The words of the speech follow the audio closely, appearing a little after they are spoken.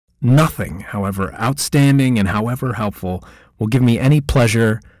Nothing, however outstanding and however helpful, will give me any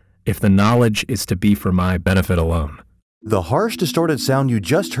pleasure if the knowledge is to be for my benefit alone. The harsh, distorted sound you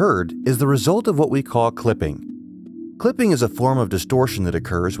just heard is the result of what we call clipping. Clipping is a form of distortion that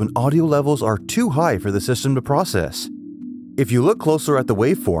occurs when audio levels are too high for the system to process. If you look closer at the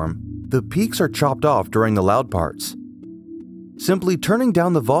waveform, the peaks are chopped off during the loud parts. Simply turning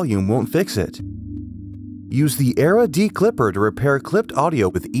down the volume won't fix it. Use the Era D-Clipper to repair clipped audio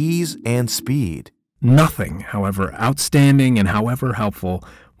with ease and speed. Nothing, however outstanding and however helpful,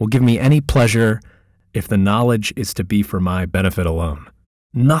 will give me any pleasure if the knowledge is to be for my benefit alone.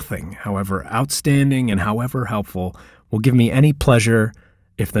 Nothing, however outstanding and however helpful, will give me any pleasure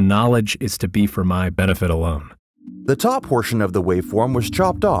if the knowledge is to be for my benefit alone. The top portion of the waveform was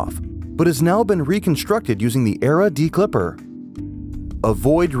chopped off, but has now been reconstructed using the Era D-Clipper.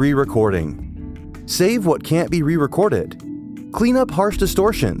 Avoid re-recording. Save what can't be re-recorded. Clean up harsh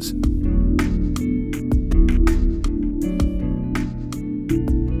distortions.